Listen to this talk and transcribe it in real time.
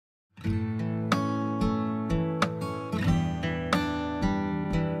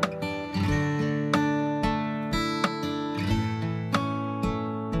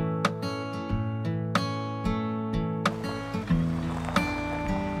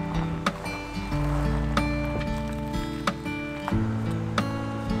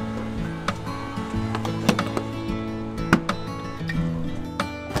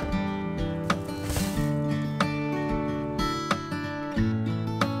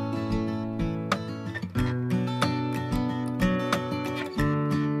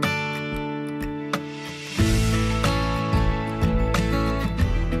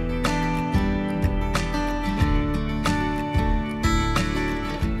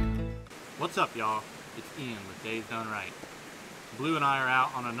What's up, y'all? It's Ian with Days Done Right. Blue and I are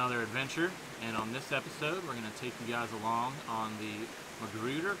out on another adventure, and on this episode we're going to take you guys along on the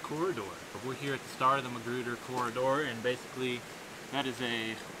Magruder Corridor. We're here at the start of the Magruder Corridor, and basically that is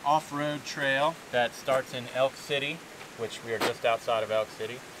a off-road trail that starts in Elk City, which we are just outside of Elk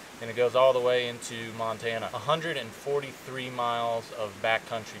City, and it goes all the way into Montana. 143 miles of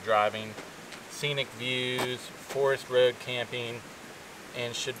backcountry driving, scenic views, forest road camping,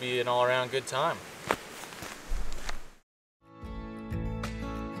 and should be an all-around good time.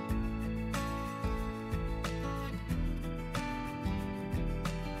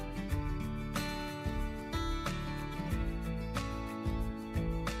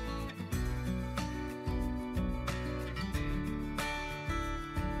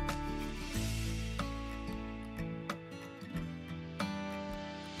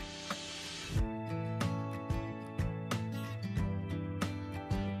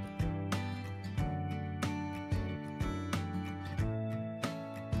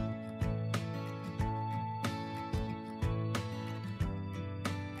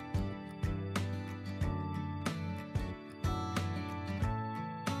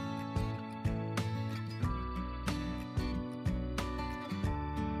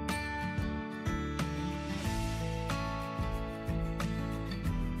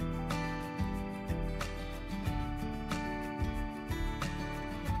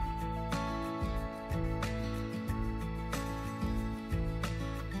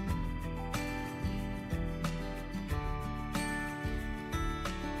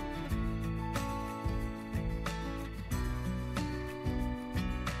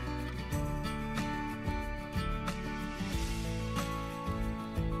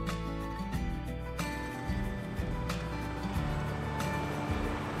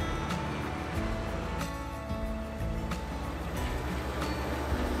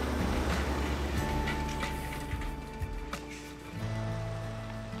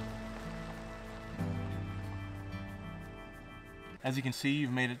 As you can see,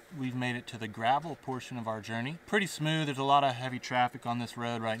 we've made it to the gravel portion of our journey. Pretty smooth. There's a lot of heavy traffic on this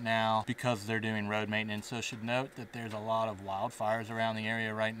road right now because they're doing road maintenance. So I should note that there's a lot of wildfires around the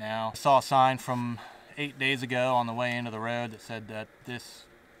area right now. I saw a sign from 8 days ago on the way into the road that said that this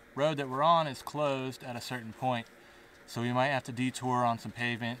road that we're on is closed at a certain point. So we might have to detour on some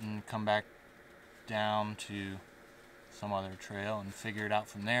pavement and come back down to some other trail and figure it out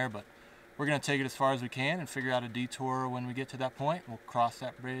from there. But we're going to take it as far as we can and figure out a detour when we get to that point. We'll cross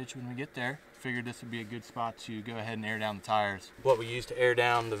that bridge when we get there. Figured this would be a good spot to go ahead and air down the tires. What we use to air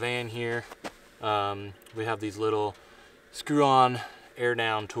down the van here, we have these little screw-on air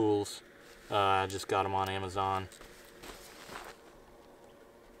down tools. I just got them on Amazon.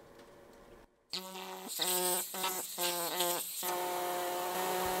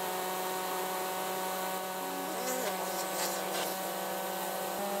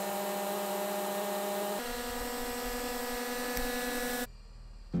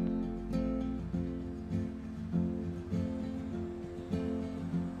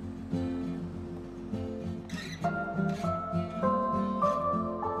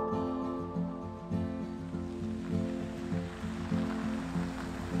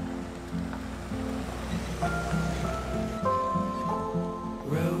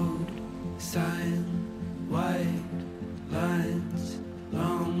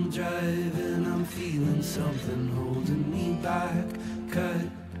 Something holding me back. Cut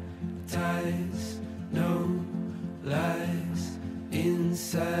ties, no lies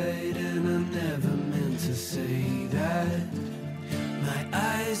inside, and I never meant to say that. My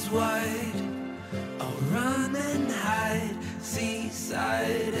eyes wide, I'll run and hide,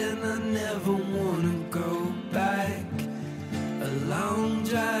 seaside, and I never wanna go back. A long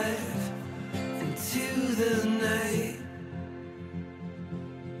drive into the night.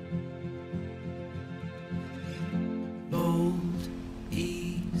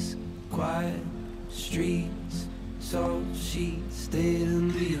 Quiet streets, salt sheets,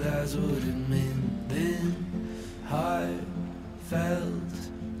 didn't realize what it meant then. Heartfelt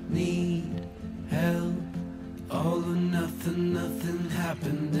need help, all or nothing, nothing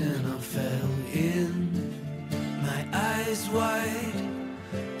happened and I fell in. My eyes wide,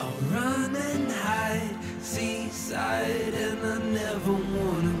 I'll run and hide, seaside, and I never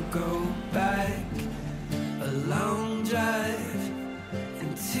wanna go back. A long drive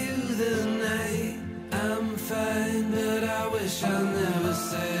into the night. I'm fine, but I wish I never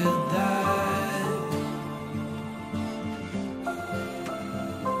said that.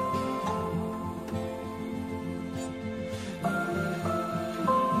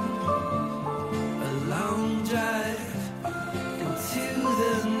 A long drive into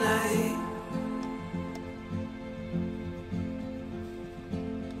the night.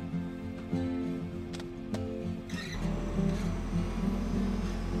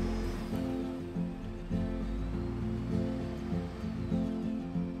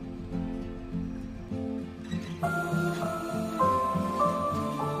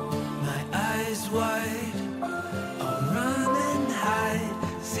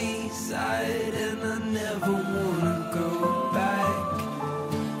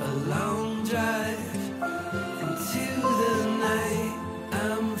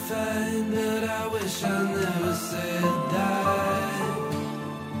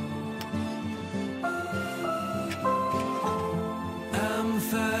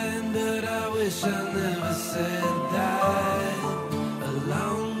 wish I never said that. A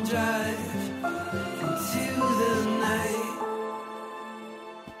long drive into the night.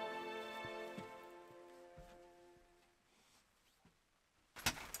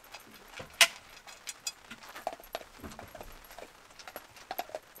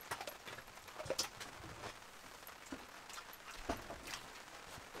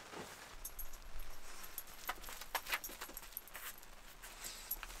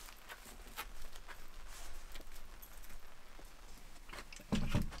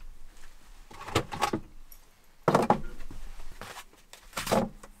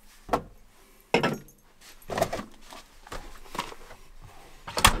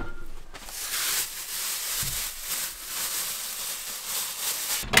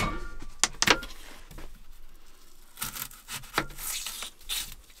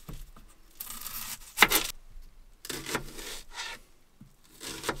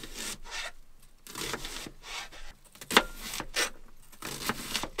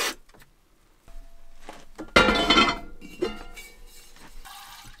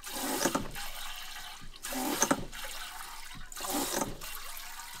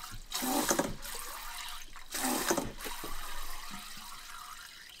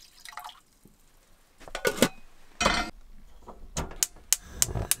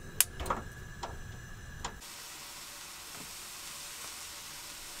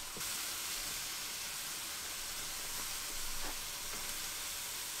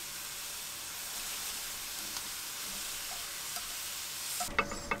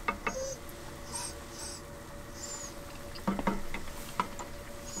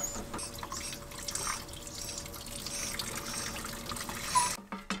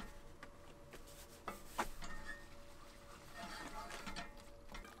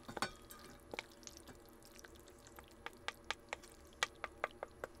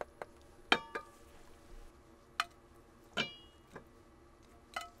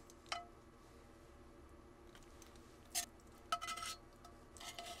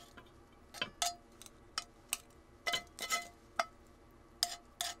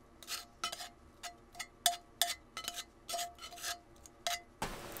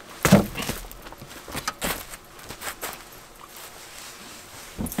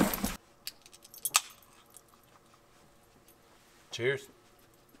 Cheers.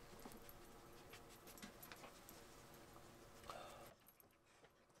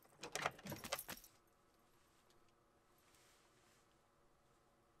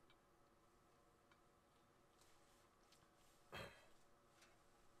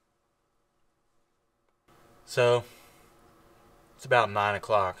 So, it's about 9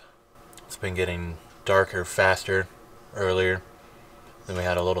 o'clock. It's been getting darker faster earlier. Then we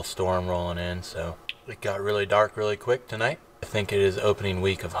had a little storm rolling in, so it got really dark really quick tonight. I think it is opening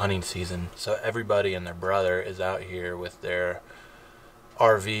week of hunting season, so everybody and their brother is out here with their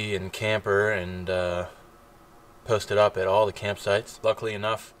RV and camper and posted up at all the campsites. Luckily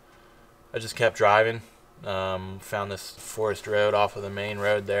enough, I just kept driving. Found this forest road off of the main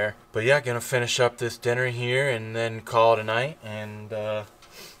road there. But yeah, gonna finish up this dinner here and then call it a night, and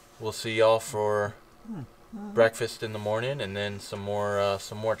we'll see y'all for breakfast in the morning and then some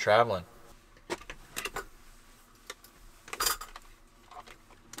more traveling.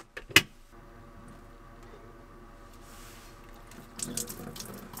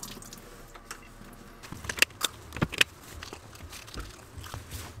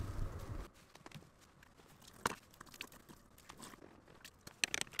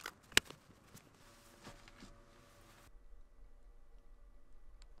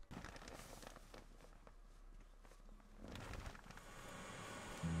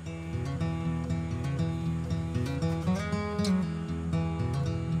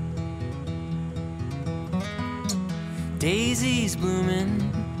 Daisies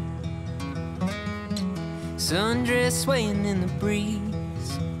blooming, sundress swaying in the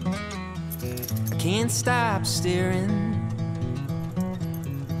breeze. I can't stop staring.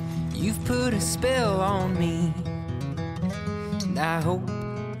 You've put a spell on me, and I hope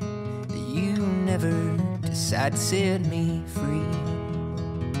that you never decide to set me free.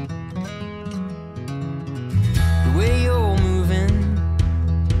 The way you're moving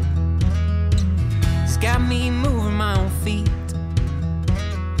has got me moving my own feet.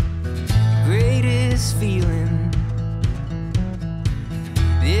 The greatest feeling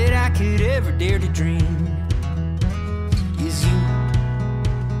that I could ever dare to dream is you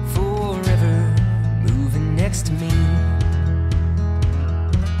forever moving next to me.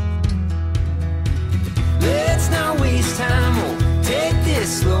 Let's not waste time, we'll take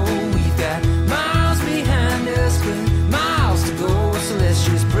this slow. We've got miles behind us, but miles to go, so let's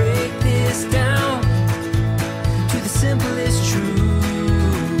just break this down.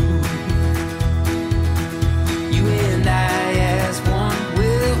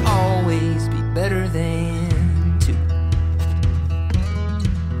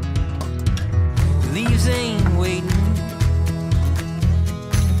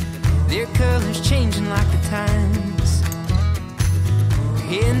 times changing like the times,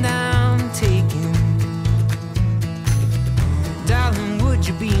 and I'm taking. Darling, would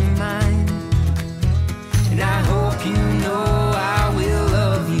you be mine? And I hope you know I will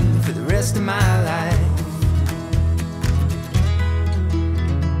love you for the rest of my life.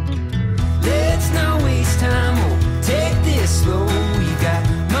 Let's not waste time, oh, take this slow. You got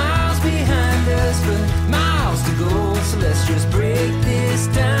miles behind us, but miles to go. So let's just break this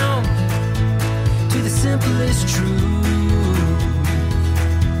down to the simplest truth.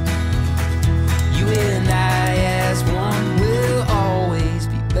 You and I as one will always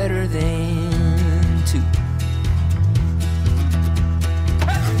be better than two.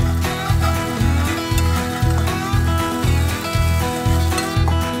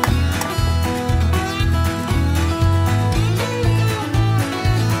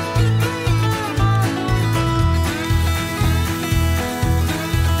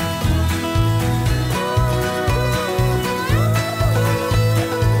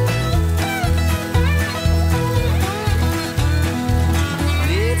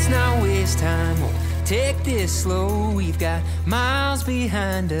 Take this slow, we've got miles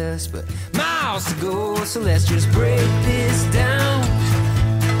behind us, but miles to go. So let's just break this down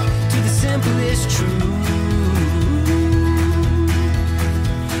to the simplest truth.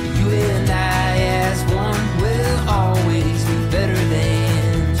 You and I as one will always be better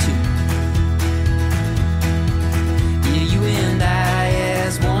than two. Yeah, you and I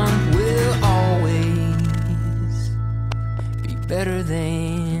as one will always be better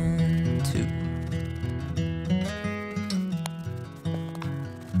than two.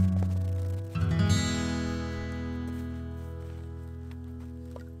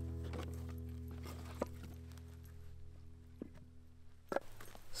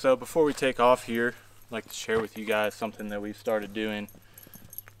 So before we take off here, I'd like to share with you guys something that we've started doing.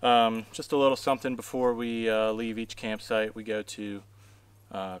 Just a little something before we leave each campsite. We go to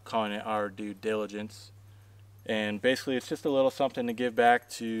calling it our due diligence. And basically it's just a little something to give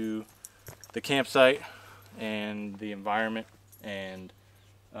back to the campsite and the environment, and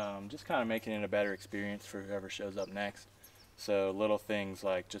just kind of making it a better experience for whoever shows up next. So little things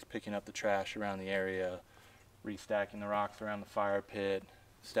like just picking up the trash around the area, restacking the rocks around the fire pit,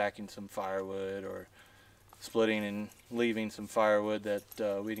 stacking some firewood, or splitting and leaving some firewood that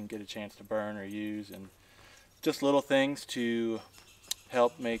we didn't get a chance to burn or use, and just little things to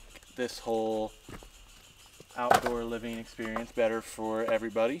help make this whole outdoor living experience better for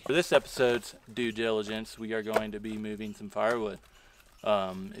everybody. For this episode's due diligence, we are going to be moving some firewood.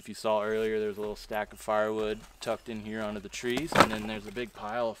 If you saw earlier, there's a little stack of firewood tucked in here under the trees, and then there's a big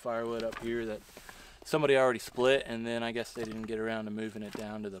pile of firewood up here that somebody already split, and then I guess they didn't get around to moving it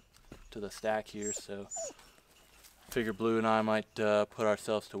down to the stack here, so I figured Blue and I might put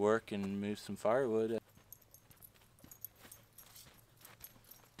ourselves to work and move some firewood.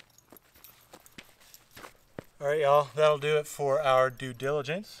 Alright y'all, that'll do it for our due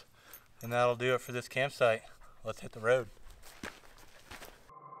diligence, and that'll do it for this campsite. Let's hit the road.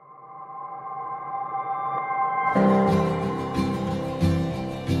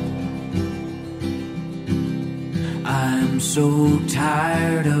 I'm so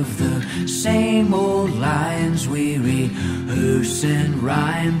tired of the same old lines we rehearse and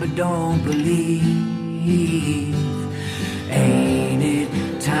rhyme but don't believe. Ain't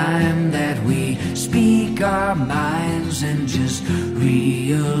it time that we speak our minds and just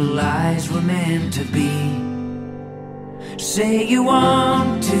realize we're meant to be? Say you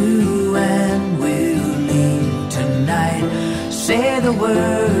want to and we'll leave tonight. Say the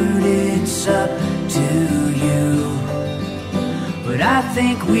word, it's up to you. But I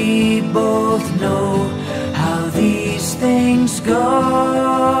think we both know how these things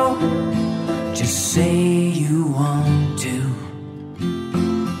go. Just say you want to.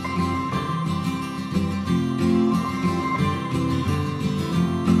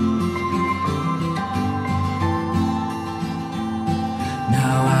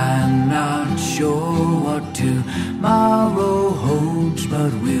 Now I'm not sure what tomorrow holds,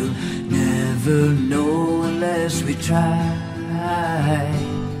 but we'll never know unless we try.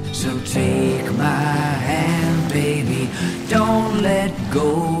 So take my hand, baby, don't let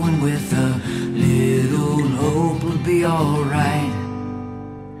go, and with a little hope we'll be alright.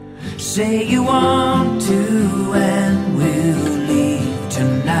 Say you want to and we'll leave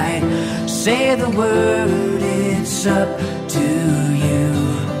tonight. Say the word, it's up to you.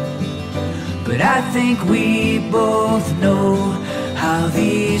 But I think we both know how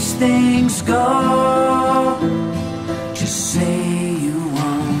these things go. Just say you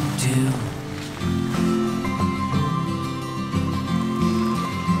want to.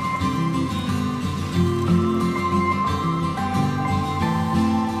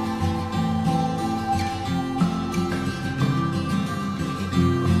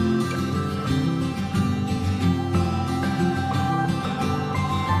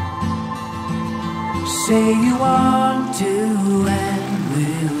 say you want to, and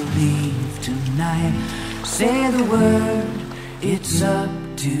we'll leave tonight. Say the word, it's up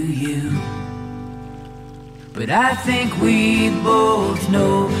to you. But I think we both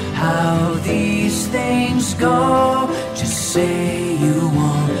know how these things go. Just say you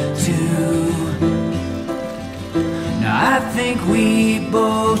want to. Now I think we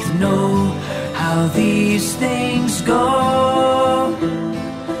both know how these things go.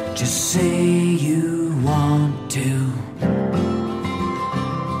 Just say you want to.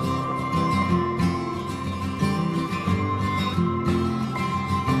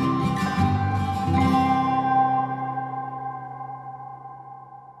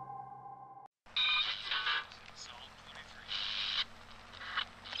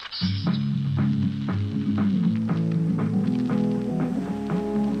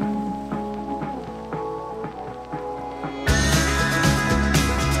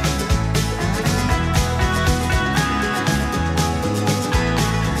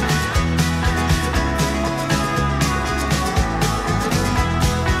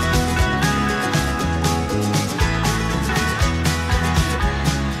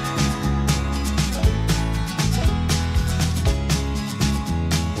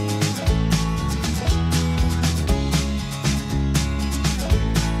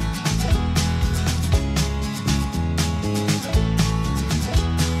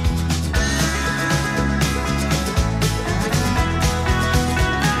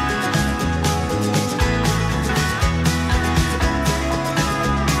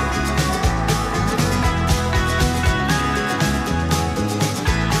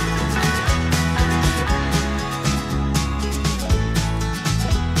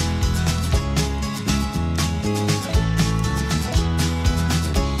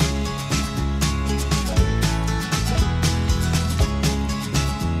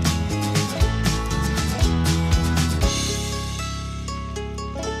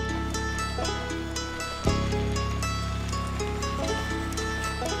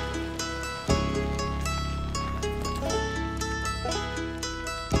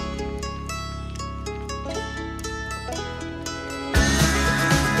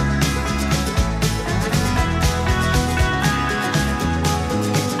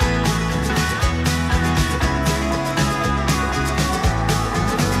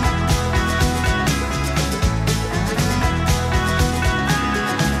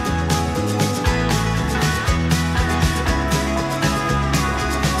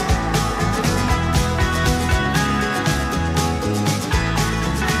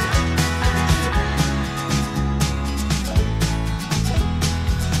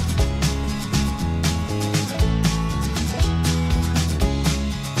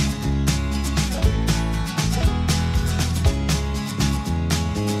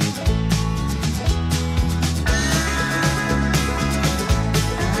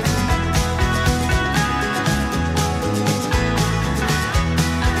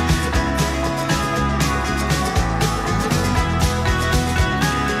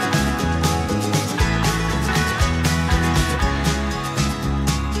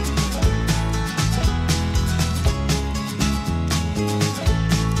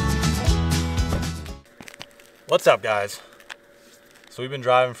 What's up, guys? So we've been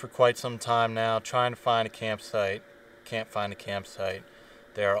driving for quite some time now, trying to find a campsite. Can't find a campsite.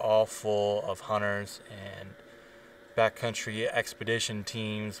 They are all full of hunters and backcountry expedition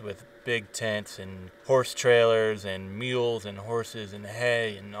teams with big tents and horse trailers and mules and horses and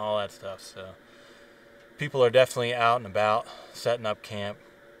hay and all that stuff. So people are definitely out and about, setting up camp.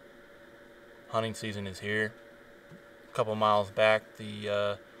 Hunting season is here. A couple miles back,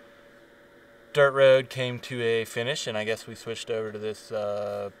 the dirt road came to a finish, and I guess we switched over to this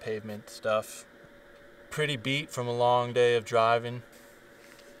pavement stuff. Pretty beat from a long day of driving.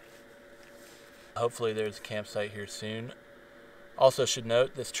 Hopefully there's a campsite here soon. Also should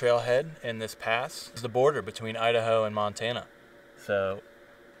note, this trailhead and this pass is the border between Idaho and Montana. So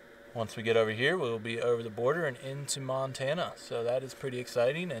once we get over here, we'll be over the border and into Montana. So that is pretty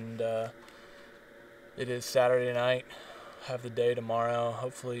exciting, and it is Saturday night. Have the day tomorrow.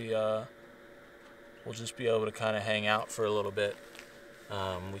 Hopefully we'll just be able to kind of hang out for a little bit.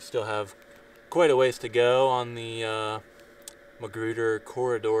 We still have quite a ways to go on the Magruder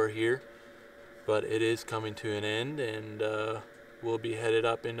Corridor here, but it is coming to an end, and we'll be headed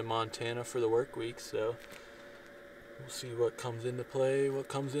up into Montana for the work week, so we'll see what comes into play, what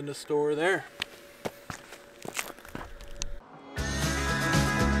comes into store there.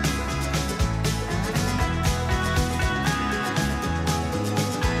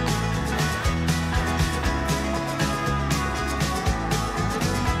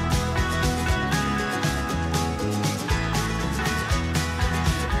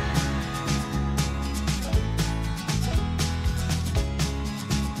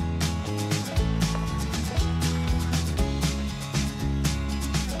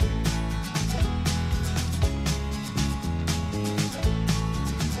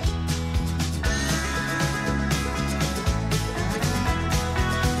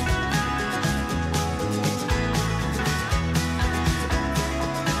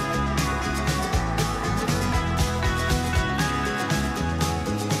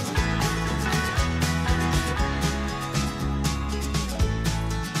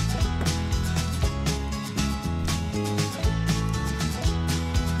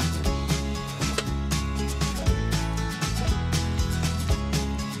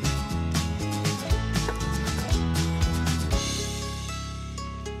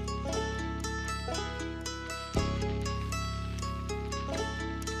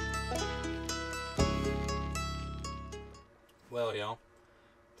 tell y'all,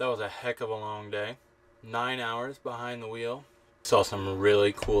 that was a heck of a long day. 9 hours behind the wheel. Saw some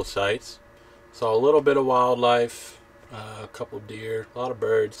really cool sights. Saw a little bit of wildlife, a couple deer, a lot of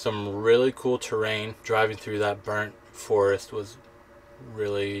birds, some really cool terrain. Driving through that burnt forest was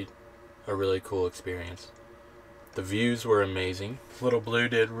really a really cool experience. The views were amazing. Little Blue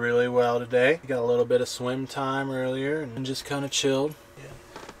did really well today. He got a little bit of swim time earlier and just kind of chilled.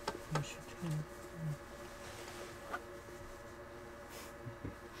 Yeah.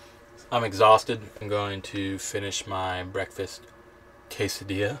 I'm exhausted. I'm going to finish my breakfast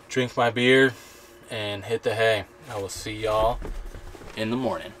quesadilla, drink my beer, and hit the hay. I will see y'all in the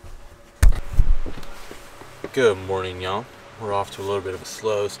morning. Good morning, y'all. We're off to a little bit of a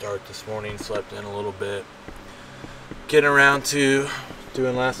slow start this morning. Slept in a little bit. Getting around to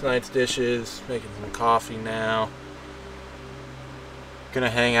doing last night's dishes, making some coffee now. Gonna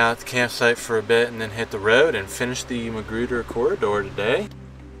hang out at the campsite for a bit and then hit the road and finish the Magruder Corridor today.